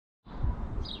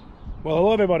Well,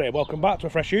 hello everybody, welcome back to a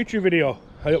fresh YouTube video.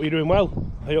 I hope you're doing well.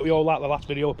 I hope you all like the last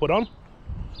video I put on.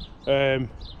 A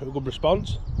good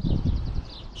response.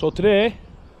 So today,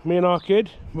 me and our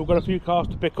kid, we've got a few cars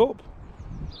to pick up.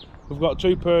 We've got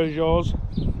two Peugeots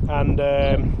and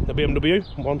a BMW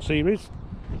 1 Series.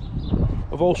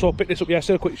 I've also picked this up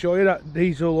yesterday. I'll quick show you that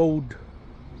diesel old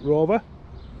Rover.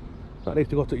 That needs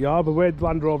to go to the yard. We weighed the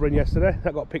Land Rover in yesterday,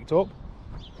 that got picked up.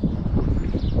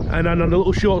 And then on the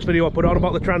little shorts video I put on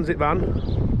about the transit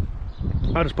van,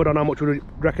 I just put on how much would you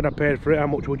reckon I paid for it, how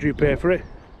much would you pay for it.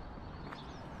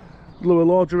 There were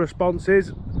loads of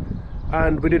responses,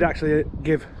 and we did actually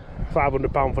give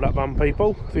 £500 for that van,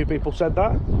 people. A few people said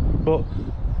that, but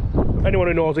anyone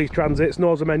who knows these transits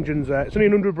knows them engines, it's only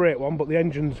an 100 brake one, but the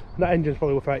engines, that engine's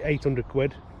probably worth like 800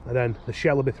 quid, and then the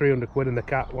shell will be 300 quid and the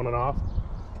cat 1.5.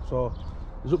 So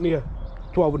there's up near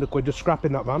 1200 quid just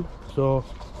scrapping that van. So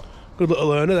good little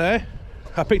learner there.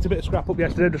 I picked a bit of scrap up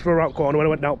yesterday just for around corner when I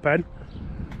went down Pen.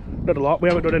 Not a lot, we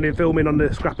haven't done any filming on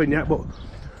the scrapping yet, but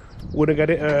we're going to get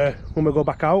it when we go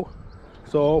back out.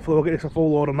 So hopefully we'll get this a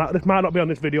full load on that. This might not be on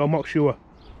this video, I'm not sure,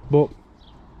 but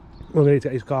we're going to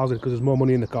take these cars in because there's more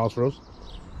money in the cars for us.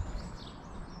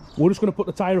 We're just going to put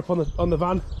the tyre up on the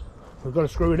van. We've got a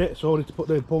screw in it, so we need to put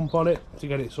the pump on it to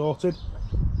get it sorted.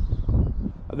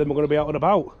 And then we're going to be out and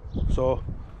about. So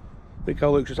I think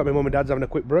Luke's just at my mum and dad's having a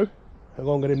quick brew. I'll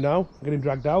go and get him now, get him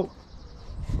dragged out.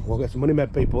 We'll get some money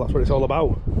made, people, that's what it's all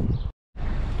about.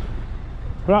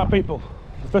 Right people,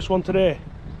 the first one today,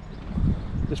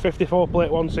 this 54 plate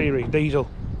 1 Series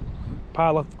diesel.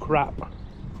 Pile of crap.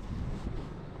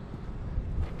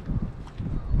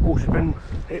 Oh, she's been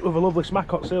hit with a lovely smack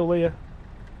hot seal here.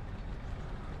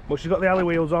 But she's got the alley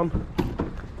wheels on.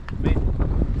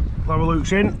 Clara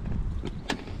Luke's in.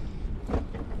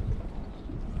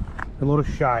 A lot of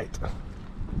shite.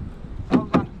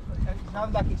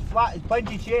 Sounds like it's flat, there's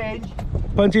plenty of change.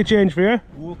 Plenty of change for you?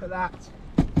 Look at that.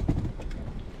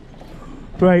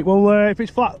 Right, well if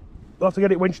it's flat, we'll have to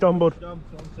get it winched on, bud. 1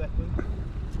 second.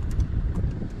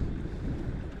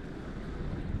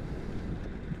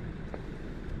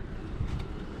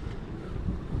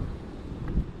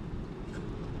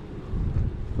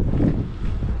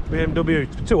 BMW,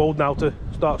 it's too old now to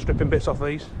start stripping bits off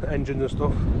these engines and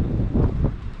stuff.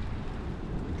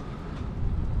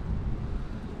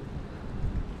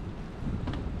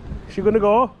 Is she gonna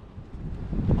go?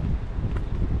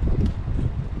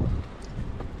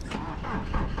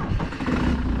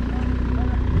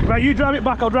 Right, you drive it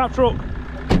back, I'll drive truck.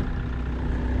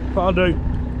 What I'll do.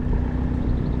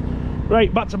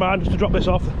 Right, back to mine just to drop this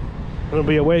off and I'll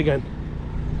be away again.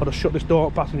 I'll just shut this door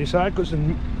up passenger side because it's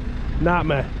a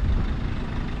nightmare.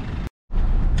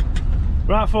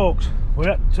 Right folks,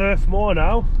 we're at Turf Moor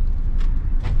now.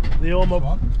 The home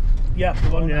of... Yeah, the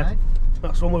one, yeah.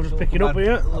 That's the one we're just picking up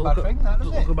here. Not a bad thing, that,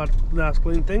 doesn't it? Look a bad, nice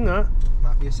clean thing, that.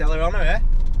 Might be a seller on her, eh?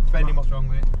 Depending what's wrong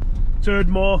with it. Turd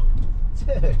Moor.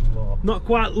 Turd Moor. Not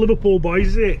quite Liverpool boys,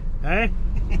 is it? Eh?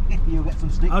 You'll get some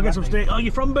stick. I'll get some stick. Oh,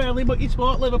 you're from Burnley, but you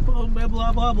sport Liverpool, blah,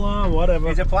 blah, blah, blah, whatever.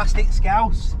 He's a plastic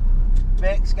scouse.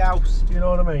 Fake scouse. You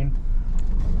know what I mean?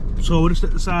 So we're just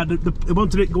at the side. They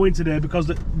wanted it going today because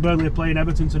Burnley are playing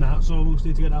Everton tonight, so we'll just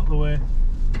need to get out of the way.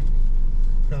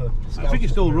 No, I think it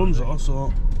still runs though,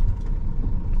 so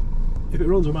if it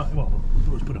runs, we might. Well,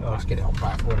 we'll just put it back. Let's get it on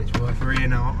back for what it's worth. We're here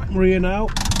now, aren't we? We're here now.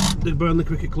 The Burnley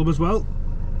Cricket Club as well.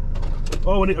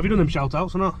 Oh, have you done them shout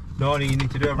outs or not? No, you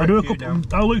need to do I do a couple.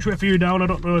 I'll look for a few down. I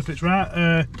don't know if it's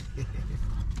right.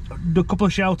 Do a couple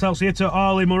of shout outs here to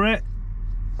Arlie Murray.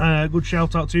 Good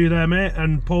shout out to you there, mate.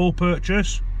 And Paul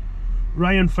Purchase,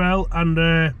 Ryan Fell,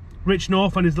 and Rich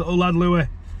North and his little lad Louis.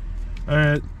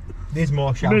 There's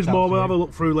more shout outs. There's more. We'll have a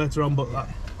look through later on, but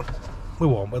we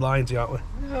won't. We're lying to you, aren't we?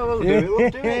 No, we'll do it. We'll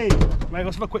do it. Right,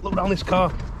 let's have a quick look down this car.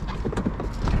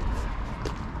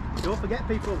 Don't forget,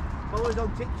 people, follow us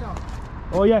on TikTok.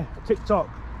 Oh yeah, TikTok.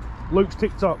 Luke's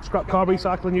TikTok, Scrap Car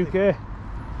Recycling UK.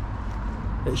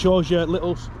 It shows you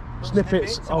little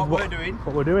snippets of what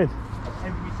we're doing.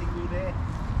 Every single day.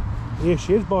 Here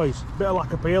she is, boys. Bit of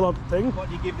lack of appeal on thing. What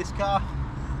do you give this car?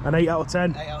 An 8 out of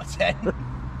 10. 8 out of 10.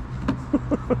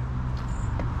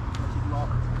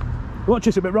 Watch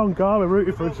this, a bit wrong car. We're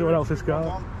rooting for someone else's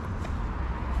car.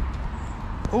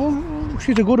 Oh,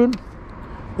 she's a good one.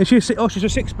 Is she she's a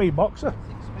 6-speed boxer.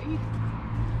 6-speed?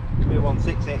 It's be a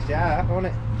 1.6 SR, won't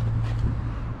it?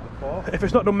 If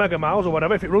it's not done mega miles or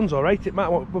whatever, if it runs alright, it might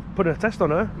want to put a test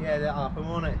on her. Yeah, that'll happen,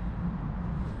 won't it?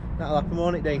 That'll happen,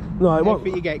 won't it, Dean? No, it won't.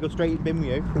 If you get it, go straight in bin with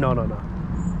you. No.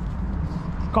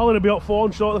 Colin will be up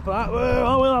phone shortly for that.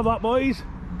 Oh, we'll have that, boys.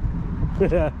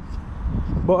 Yeah.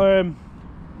 But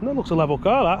that looks a level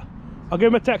car, that. I'll give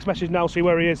him a text message now, see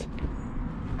where he is.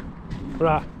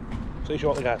 Right, see you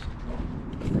shortly guys.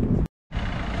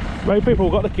 Right people,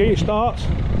 we've got the key, it starts.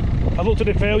 I've looked at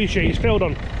the failure sheet, it's failed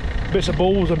on bits of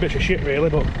bulbs and bits of shit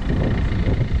really, but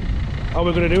how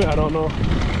we're going to do it I don't know.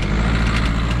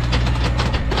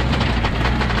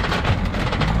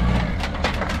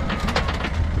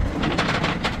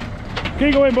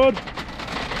 Keep going bud.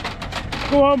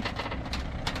 Go on.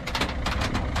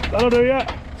 That'll do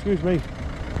yet. Excuse me.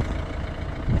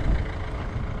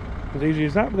 As easy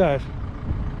as that guys.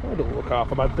 That don't look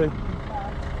half a bad thing.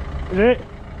 Is it?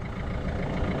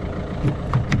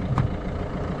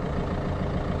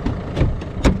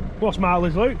 What's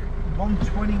mileage Luke?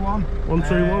 121.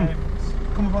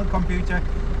 121. Come on computer,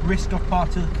 risk of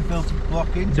particle filter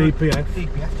blocking. DPF.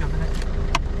 DPF job innit?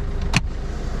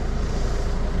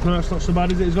 No, it's not so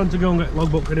bad, is it? He's going to go and get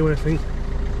logbook anyway, I think.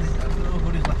 There's no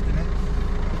goodies left in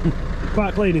it.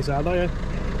 Quite clean inside, don't you?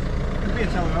 Could be a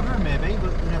telehandler maybe,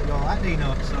 but we don't go like that, do you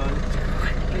know? So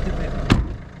it's a bit.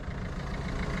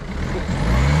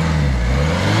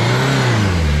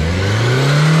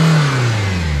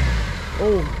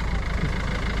 Oh,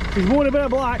 he's worn a bit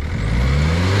of black.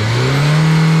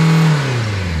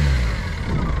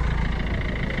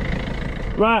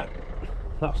 Right,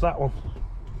 that's that one.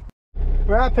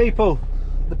 Right people,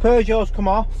 the Peugeot's come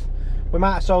off. We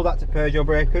might have sold that to Peugeot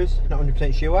breakers, not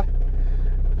 100% sure.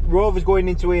 Rover's going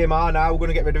into EMR now, we're going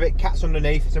to get rid of it. Cat's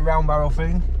underneath, it's a round barrel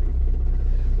thing.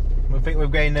 I think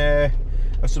we've gained a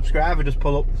subscriber just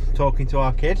pull up talking to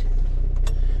our kid.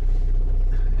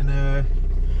 In a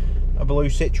blue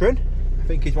Citroen. I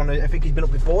think he's been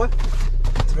up before.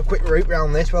 Let's have a quick route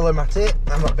round this while I'm at it.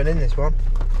 I've not been in this one.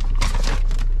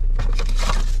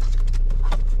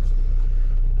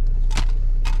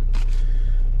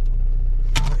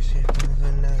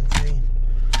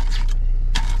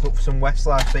 Look for some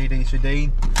Westlife CDs for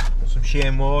Dean, some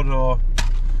Shane Ward or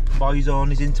Boyzone.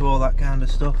 He's into all that kind of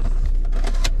stuff.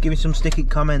 Give me some sticky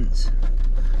comments.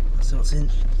 So what's in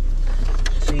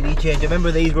CD change? I remember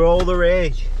these were all the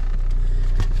rage.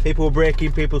 People were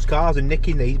breaking people's cars and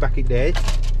nicking these back in days.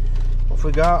 What have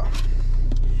we got?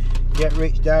 Get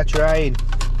rich, die trying.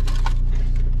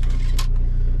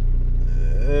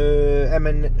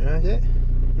 Is it?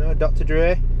 No, Dr.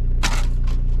 Dre.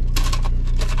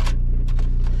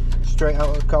 Straight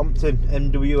out of Compton,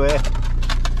 NWA.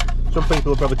 Some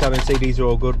people will probably tell me CDs are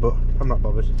all good, but I'm not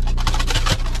bothered.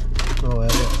 Oh,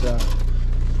 what's that?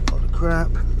 What the crap?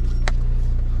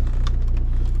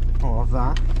 Oh,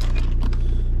 that.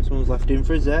 Someone's left in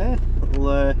for us there.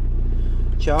 Little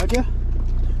charger.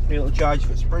 New little charger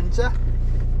for Sprinter.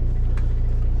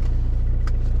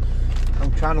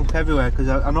 I'm trying to look everywhere because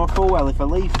I know full well if I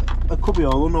leave a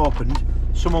cubbyhole unopened,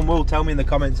 someone will tell me in the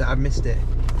comments that I've missed it.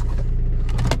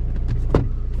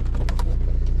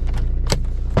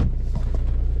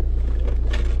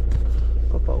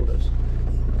 Cup holders.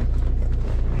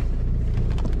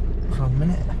 For a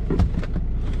minute.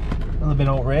 Well, they've been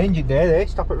out range today, they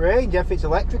stop at range, everything's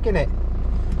electric in it.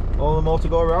 All the more to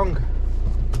go wrong.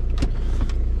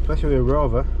 Especially with a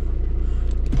Rover.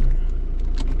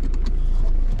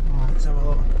 Right, let's have a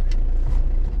look.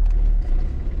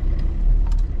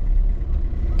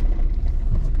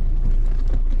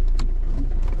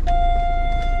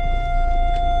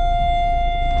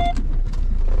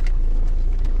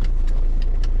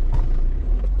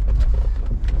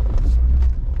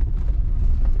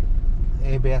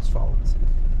 ABS fault.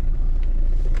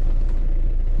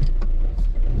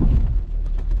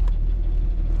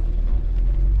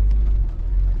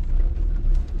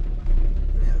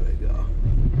 There we go.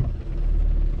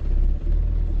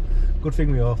 Good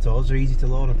thing with autos, they're easy to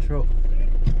load on truck.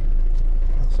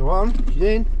 That's the one. She's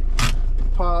in.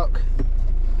 Park.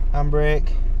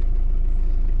 Handbrake.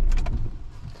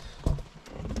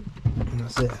 And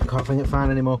that's it. I can't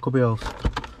find any more cubbyholes.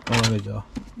 Oh, there we go.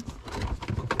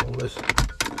 Couple holders.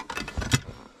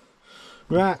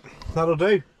 Right, that'll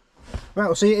do. Right,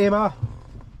 we'll see you at EMR.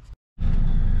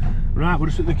 Right, we're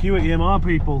just at the queue at EMR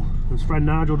people. His friend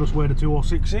Nigel just weighed a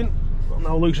 206 in. Well,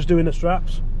 now Luke's just doing the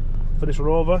straps for this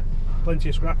Rover. Plenty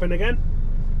of scrapping again.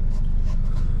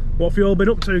 What have you all been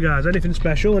up to guys? Anything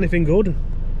special, anything good?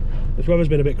 This weather's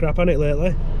been a bit crap on it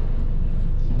lately.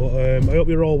 But I hope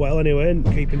you're all well anyway and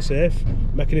keeping safe,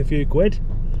 making a few quid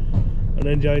and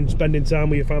enjoying spending time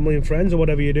with your family and friends or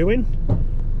whatever you're doing.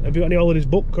 Have you got any holidays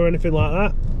booked or anything like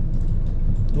that?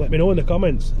 Let me know in the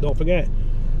comments. Don't forget,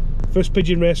 first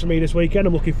pigeon race for me this weekend.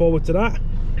 I'm looking forward to that.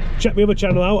 Check my other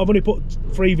channel out. I've only put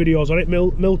 3 videos on it.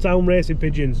 Milltown Racing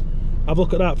Pigeons. Have a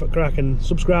look at that for crack and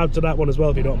subscribe to that one as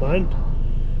well if you don't mind.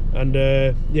 And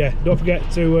yeah, don't forget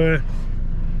to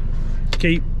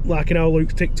keep liking our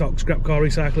Luke's TikTok, Scrap Car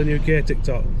Recycling UK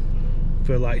TikTok.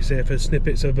 for, like you say, for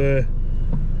snippets of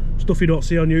stuff you don't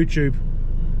see on YouTube.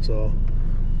 So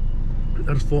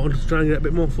I just thought I'd just try and get a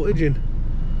bit more footage in.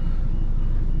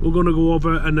 We're going to go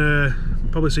over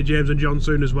and probably see James and John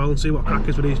soon as well and see what crack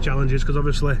is with these challenges, because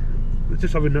obviously we're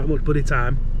just having not much bloody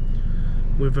time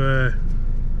with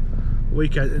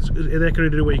weekends. They can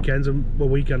do the weekends and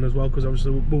weekend as well, because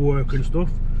obviously we'll work and stuff,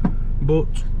 but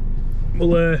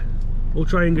we'll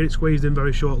try and get it squeezed in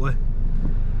very shortly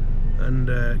and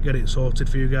get it sorted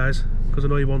for you guys, because I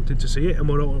know you wanted to see it, and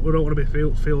we don't want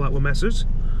to feel like we're messers.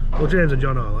 Well, James and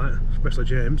John are, like, especially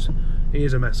James, he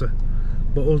is a messer,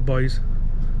 but us boys,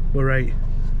 we're right.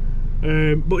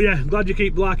 But yeah, glad you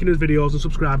keep liking his videos and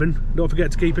subscribing. Don't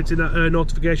forget to keep hitting that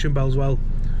notification bell as well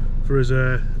for us,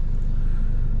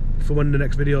 for when the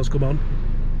next videos come on,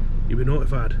 you'll be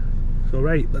notified. So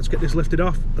right, let's get this lifted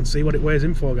off and see what it weighs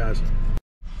in for, guys.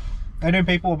 How doing,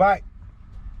 people? We're back.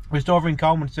 We're just over in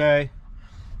Colne and say,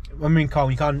 when we're in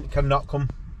Colne, you cannot come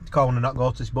to Colne and not go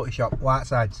to this butcher shop,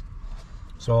 Whitesides.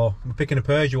 So we're picking a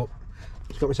Peugeot up.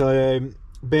 It's got myself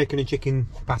bacon and chicken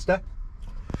pasta.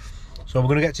 So we're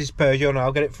going to get to this Peugeot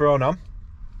now, get it thrown on,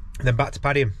 and then back to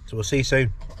Padiham. So we'll see you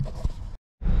soon.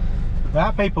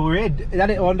 Right, people, we're in. Is that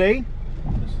it, one, Dean?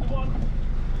 This is the one.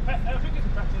 I think it's a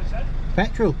petrol, said.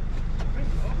 Petrol.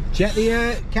 Check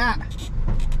the cat.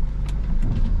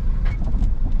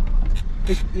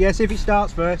 Yeah, see if it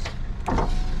starts first.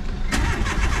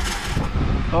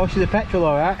 Oh, she's a petrol,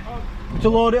 alright. To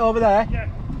load it over there? Yeah.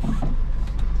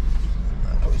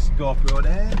 Let's go through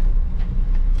there.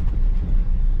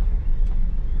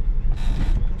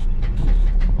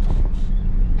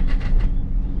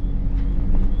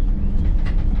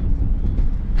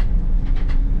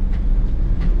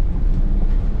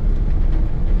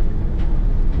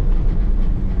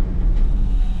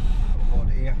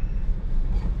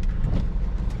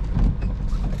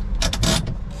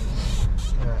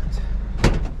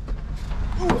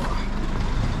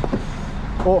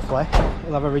 Hopefully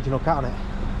it'll have original cat on it.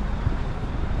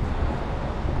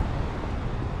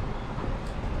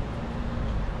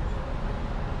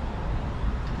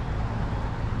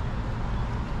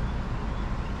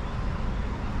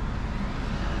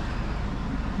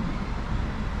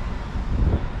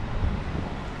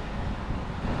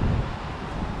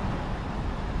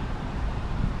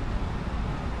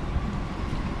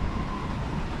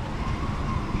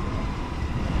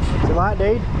 What's it like,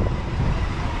 dude?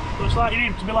 Looks like you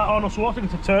need to be like Arnold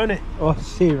Schwarzenegger to turn it. Oh,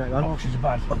 see right on. Oh, she's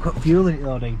bad. I've got fuel in it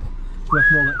though, Dean. It's worth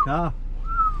more than a car.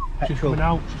 She's coming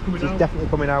out. She's coming out. She's definitely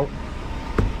coming out.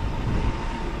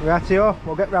 Rightio,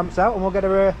 we'll get ramps out and we'll get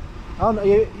her. Oh no,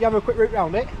 you have a quick route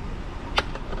round it.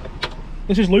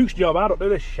 This is Luke's job. I don't do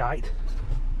this shite.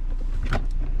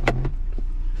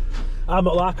 I'm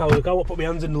not like Luke. I won't put my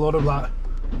hands in a lot of like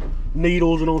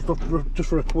needles and all stuff just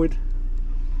for a quid.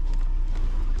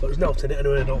 But there's nothing in it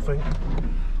anyway, I don't think.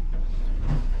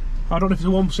 I don't know if it's a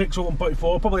 1.6 or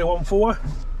 1.4, probably a 1.4.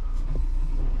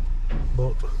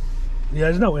 But yeah,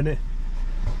 there's no in it.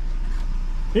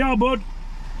 Yeah, bud.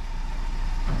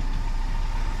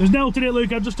 There's no in it,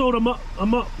 Luke. I just told him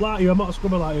I'm not like you. I'm not a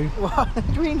scrubber like you. What? Do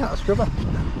you mean not a scrubber?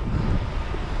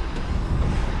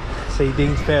 See,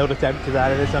 Dean's failed attempt to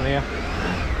that of this on here.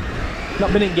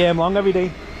 Not been in game long, have you,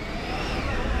 Dean?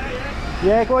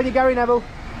 Yeah, go on, you Gary Neville.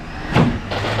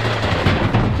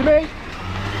 To me.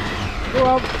 Go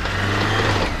on.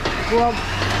 Go on.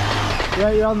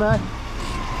 Yeah, you're on there.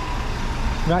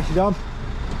 Right, she's on.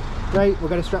 Right, we'll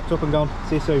get her strapped up and gone.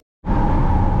 See you soon.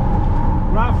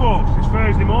 Right, folks, it's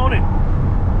Thursday morning.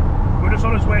 We're just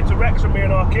on our way to Wrexham, me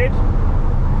and our kid.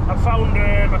 I found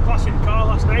a classic car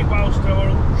last night whilst we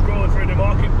were scrolling through the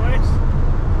marketplace.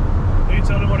 Can you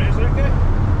tell them what it is, okay?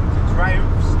 It's a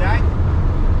Triumph Stag.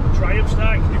 Triumph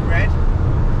Stag. In red.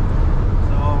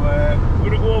 So, we're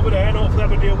going to go over there and hopefully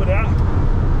have a deal with that.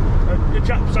 The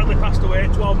chap sadly passed away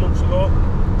 12 months ago,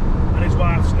 and his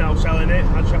wife's now selling it.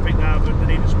 I think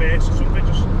they need a space or something,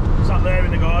 just sat there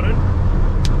in the garden.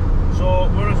 So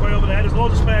we're on our way over there. There's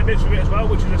loads of spare bits of it as well,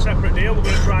 which is a separate deal. We're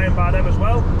going to try and buy them as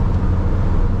well.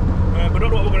 But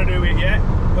don't know what we're going to do with it yet.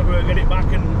 Whether we'll get it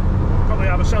back and probably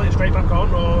either sell it straight back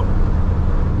on, or...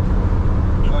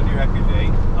 What do you reckon,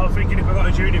 Dean? I was thinking if we got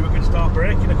a Junior we could start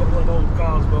breaking a couple of old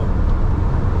cars, but...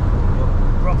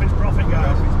 Profit's profit,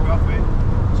 guys. Profit's profit.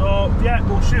 So yeah,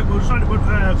 we'll just trying to put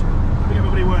I think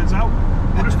everybody works out.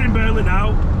 We're just in Burnley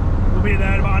now. We'll be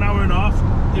there in about an hour and a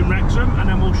half in Wrexham, and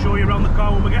then we'll show you around the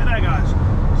car when we get there, guys.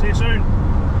 See you soon.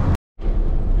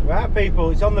 Right,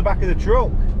 people, it's on the back of the truck,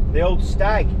 the old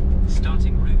Stag.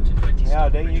 Starting route to 20. Yeah,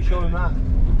 Dean, you show them that.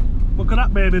 Look at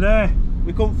that baby there.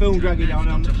 We couldn't film drag it down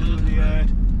on the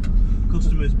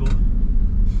customers, but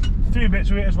A few bits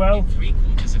with it as well.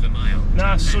 3/4 of a mile.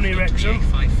 Nice sunny Wrexham.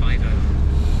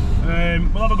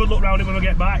 550. We'll have a good look round it when we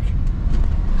get back.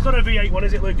 It's not a V8 one,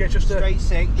 is it, Luke? It's just a straight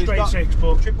six. Straight six,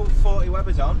 but triple 40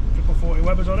 Webbers on. Triple 40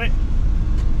 Webbers on it.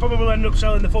 Probably will end up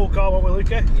selling the full car, won't we, Luke?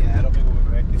 Yeah, I don't think we'll be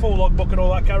breaking. Full logbook and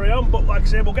all that carry on. But like I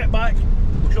say, we'll get back.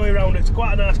 We'll show you around it. It's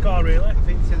quite a nice car, really. I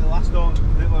think the last one,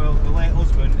 the late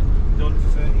husband, done for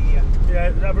 30 years.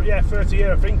 Yeah, 30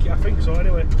 years. I think so.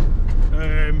 Anyway.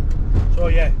 So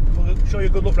yeah, we'll show you a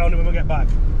good look round it when we get back.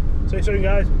 See you soon,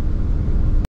 guys.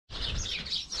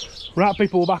 Right,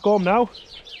 people, we're back home now.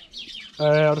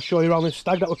 I'll just show you around this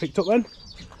Stag that we picked up then.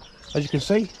 As you can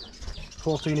see,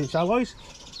 14-inch alloys.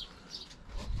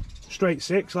 Straight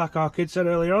six, like our kid said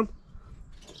earlier on.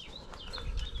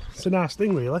 It's a nice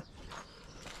thing, really.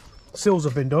 Sills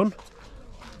have been done.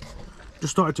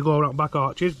 Just started to go around back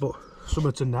arches, but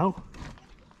Somerton now.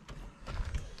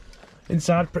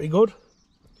 Inside, pretty good.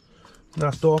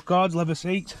 Nice door cards, leather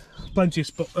seat. Plenty of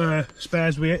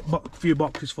spares with it, but a few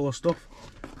boxes full of stuff.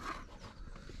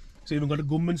 It's even got a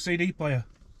Gunman CD player.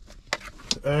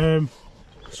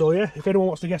 So yeah, if anyone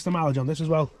wants to guess the mileage on this as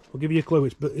well, I'll give you a clue.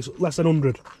 It's less than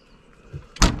 100.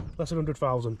 Less than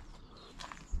 100,000.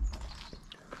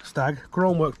 Stag.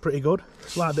 Chrome works pretty good.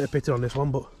 Slight bit of pitting on this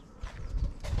one, but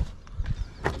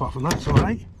apart from that, it's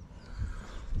alright.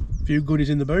 A few goodies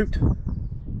in the boot.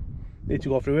 Need to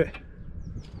go through it.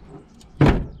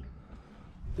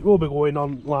 It will be going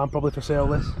online probably for sale,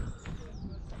 this.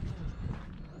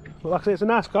 But like I say, it's a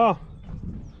nice car.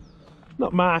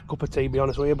 Not my cup of tea, to be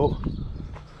honest with you, but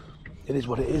it is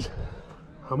what it is.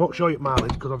 I won't show you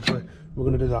mileage because obviously we're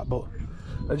going to do that, but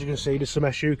as you can see, there's some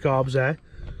SU carbs there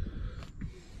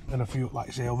and a few, like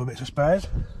I say, other bits of spares.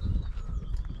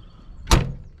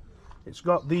 It's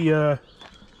got the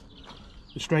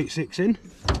straight six in,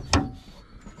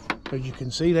 as you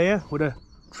can see there, with a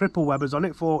triple Webbers on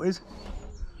it, 40s.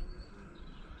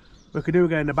 We could do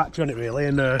getting the battery on it really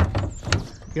and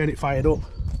getting it fired up.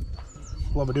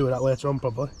 We'll have a do with that later on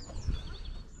probably.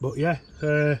 But yeah,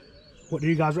 what do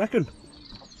you guys reckon?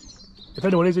 If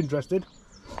anyone is interested,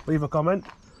 leave a comment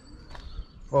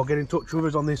or get in touch with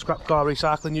us on the Scrap Car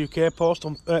Recycling UK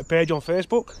page on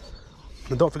Facebook.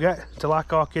 And don't forget to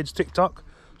like our kids' TikTok,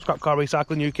 Scrap Car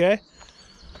Recycling UK.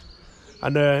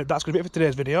 And that's going to be it for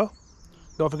today's video.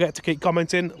 Don't forget to keep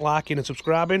commenting, liking and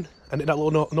subscribing and hit that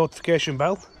little notification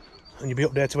bell and you'll be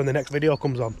updated when the next video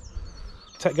comes on.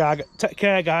 Take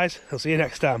care guys, I'll see you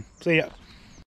next time. See ya.